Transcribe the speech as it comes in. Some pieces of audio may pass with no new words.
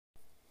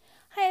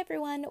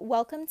everyone.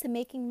 Welcome to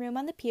Making Room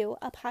on the Pew,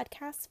 a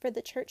podcast for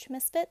the church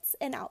misfits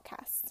and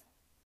outcasts.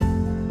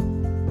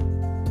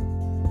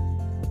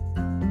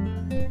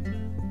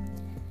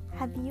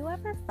 Have you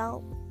ever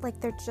felt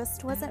like there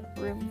just wasn't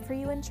room for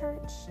you in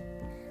church?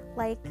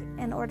 Like,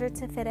 in order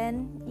to fit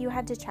in, you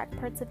had to check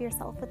parts of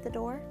yourself at the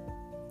door?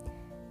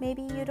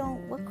 Maybe you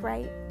don't look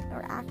right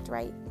or act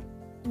right.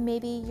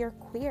 Maybe you're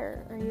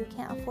queer or you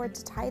can't afford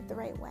to tithe the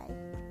right way.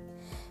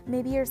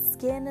 Maybe your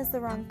skin is the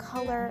wrong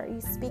color, or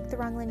you speak the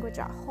wrong language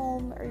at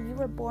home, or you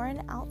were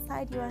born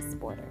outside U.S.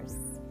 borders.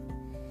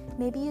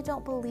 Maybe you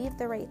don't believe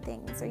the right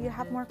things, or you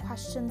have more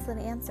questions than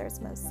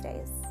answers most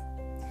days.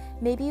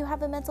 Maybe you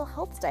have a mental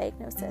health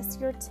diagnosis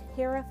you're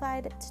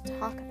terrified to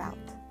talk about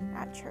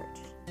at church.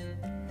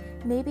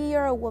 Maybe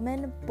you're a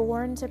woman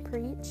born to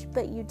preach,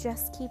 but you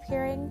just keep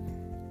hearing,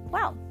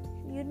 wow,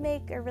 you'd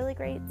make a really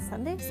great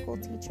Sunday school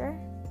teacher.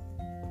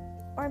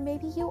 Or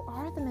maybe you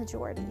are the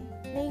majority.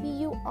 Maybe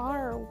you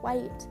are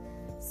white,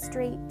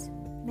 straight,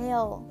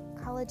 male,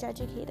 college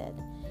educated.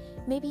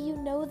 Maybe you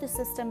know the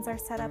systems are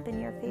set up in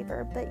your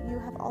favor, but you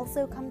have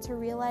also come to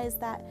realize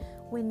that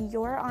when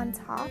you're on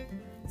top,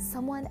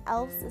 someone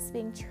else is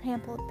being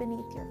trampled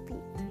beneath your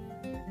feet.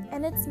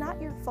 And it's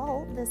not your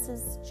fault. This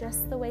is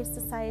just the way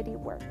society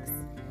works.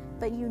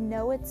 But you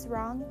know it's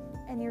wrong,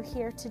 and you're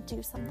here to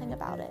do something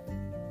about it.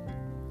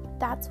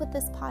 That's what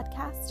this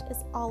podcast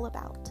is all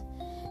about.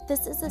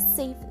 This is a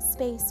safe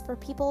space for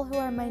people who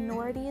are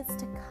minorities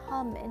to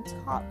come and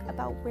talk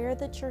about where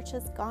the church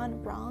has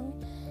gone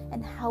wrong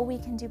and how we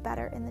can do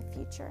better in the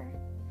future.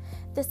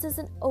 This is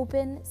an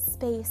open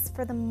space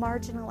for the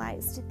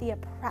marginalized, the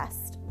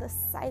oppressed, the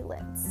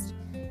silenced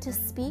to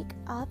speak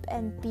up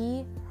and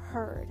be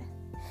heard.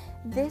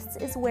 This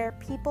is where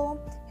people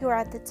who are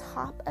at the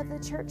top of the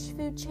church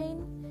food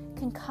chain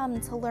can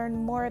come to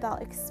learn more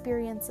about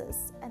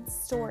experiences and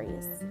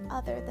stories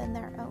other than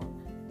their own.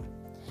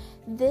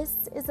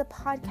 This is a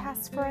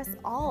podcast for us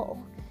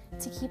all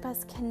to keep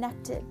us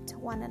connected to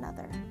one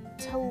another,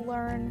 to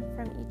learn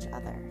from each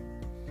other.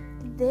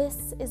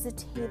 This is a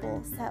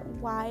table set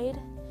wide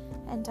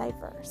and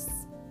diverse.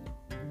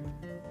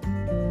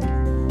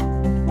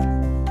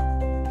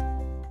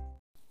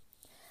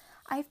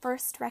 I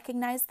first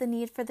recognized the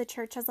need for the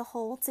church as a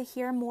whole to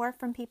hear more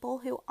from people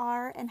who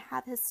are and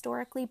have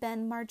historically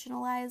been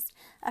marginalized,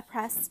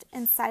 oppressed,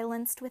 and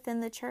silenced within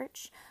the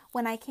church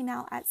when I came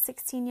out at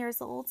 16 years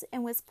old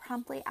and was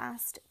promptly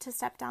asked to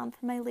step down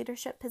from my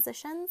leadership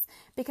positions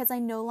because I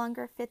no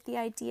longer fit the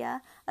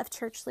idea of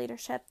church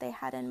leadership they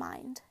had in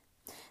mind.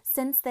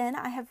 Since then,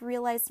 I have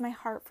realized my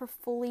heart for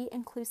fully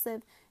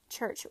inclusive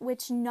church,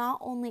 which not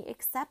only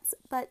accepts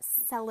but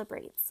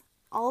celebrates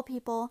all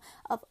people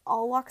of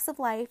all walks of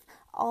life,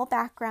 all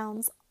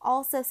backgrounds,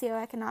 all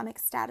socioeconomic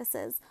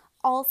statuses,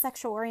 all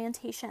sexual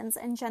orientations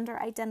and gender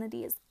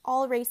identities,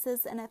 all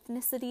races and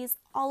ethnicities,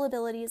 all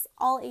abilities,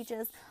 all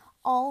ages,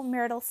 all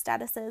marital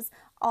statuses,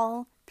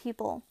 all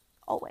people,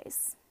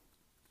 always.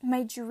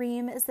 My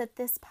dream is that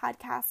this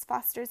podcast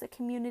fosters a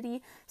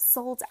community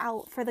sold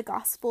out for the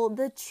gospel,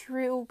 the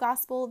true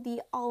gospel,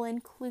 the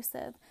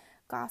all-inclusive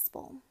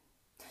gospel.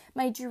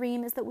 My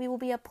dream is that we will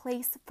be a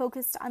place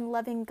focused on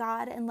loving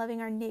God and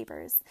loving our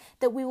neighbors,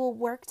 that we will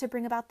work to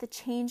bring about the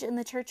change in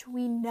the church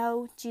we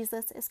know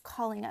Jesus is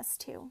calling us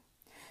to.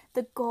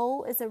 The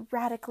goal is a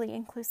radically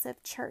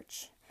inclusive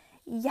church.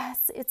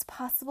 Yes, it's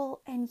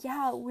possible, and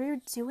yeah,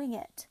 we're doing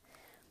it.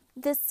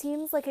 This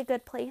seems like a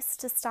good place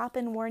to stop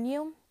and warn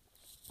you.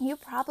 You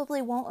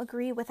probably won't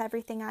agree with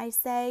everything I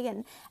say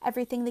and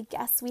everything the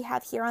guests we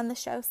have here on the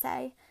show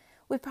say.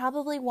 We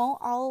probably won't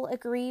all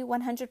agree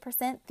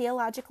 100%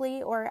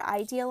 theologically or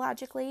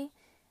ideologically.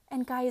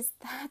 And guys,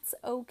 that's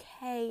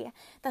okay.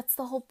 That's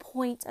the whole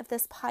point of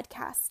this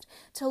podcast,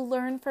 to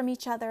learn from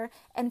each other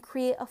and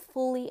create a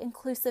fully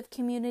inclusive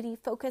community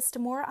focused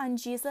more on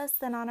Jesus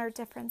than on our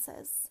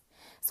differences.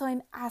 So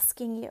I'm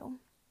asking you,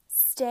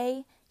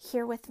 stay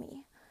here with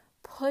me.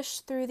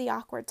 Push through the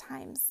awkward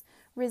times.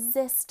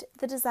 Resist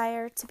the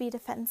desire to be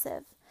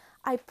defensive.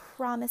 I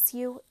promise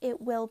you it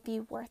will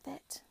be worth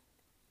it.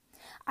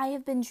 I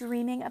have been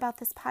dreaming about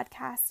this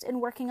podcast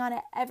and working on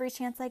it every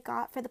chance I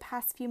got for the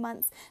past few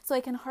months, so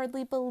I can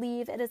hardly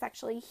believe it is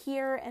actually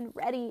here and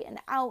ready and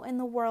out in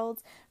the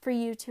world for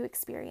you to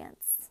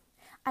experience.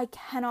 I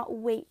cannot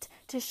wait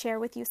to share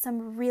with you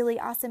some really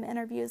awesome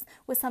interviews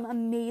with some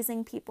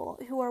amazing people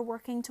who are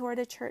working toward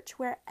a church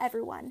where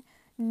everyone,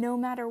 no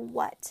matter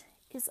what,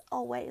 is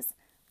always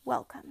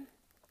welcome.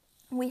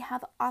 We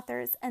have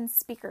authors and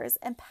speakers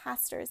and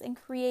pastors and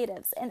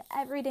creatives and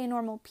everyday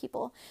normal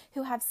people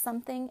who have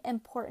something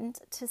important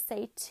to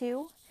say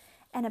to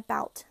and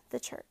about the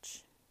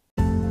church.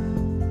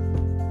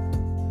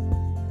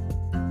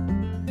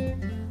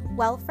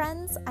 Well,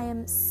 friends, I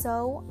am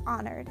so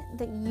honored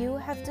that you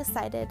have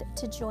decided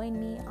to join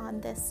me on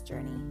this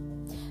journey.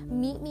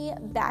 Meet me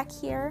back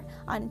here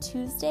on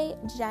Tuesday,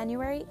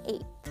 January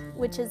 8th,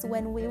 which is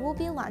when we will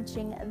be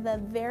launching the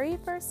very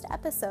first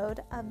episode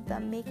of the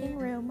Making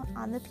Room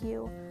on the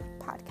Pew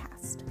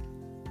podcast.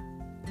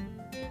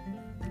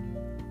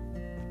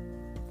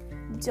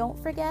 Don't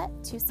forget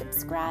to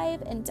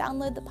subscribe and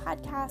download the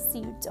podcast so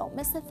you don't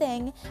miss a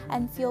thing,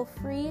 and feel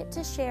free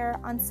to share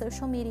on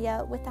social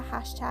media with the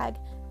hashtag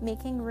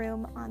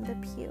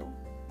 #MakingRoomOnThePew.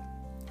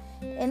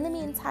 In the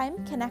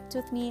meantime, connect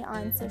with me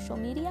on social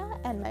media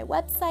and my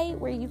website,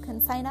 where you can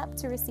sign up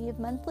to receive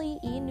monthly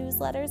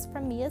e-newsletters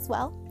from me as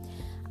well.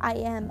 I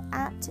am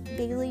at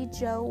Bailey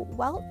Jo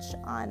Welch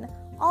on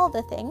all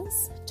the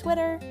things: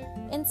 Twitter,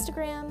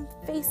 Instagram,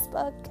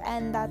 Facebook,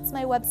 and that's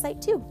my website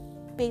too,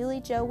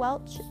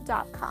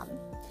 BaileyJoWelch.com.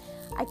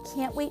 I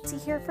can't wait to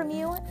hear from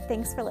you.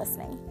 Thanks for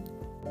listening.